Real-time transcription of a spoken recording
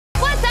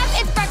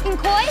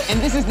Coy. And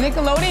this is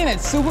Nickelodeon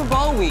at Super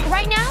Bowl week.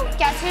 Right now,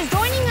 guess who's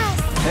joining us?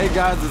 Hey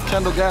guys, it's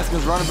Kendall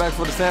Gaskins, running back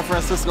for the San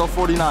Francisco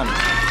 49ers.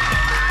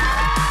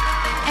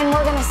 And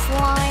we're gonna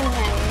slime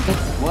him.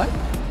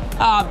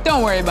 What?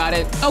 Don't worry about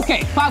it.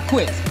 Okay, pop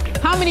quiz.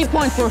 How many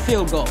points for a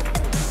field goal?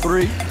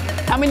 3,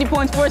 How many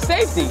points for a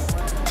safety?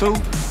 2,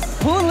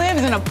 Who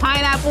lives in a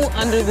pineapple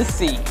under the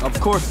sea? of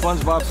course,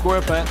 SpongeBob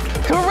SquarePants.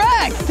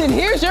 Correct! And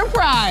here's your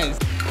prize.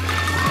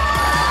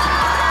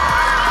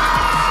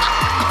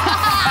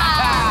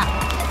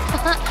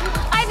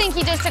 I think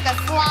he just took a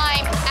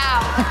slime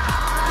out.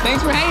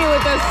 Thanks for hanging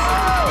with us.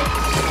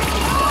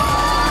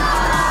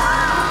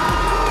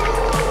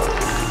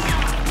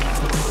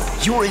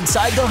 You're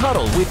inside the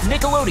huddle with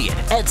Nickelodeon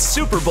at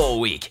Super Bowl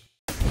week.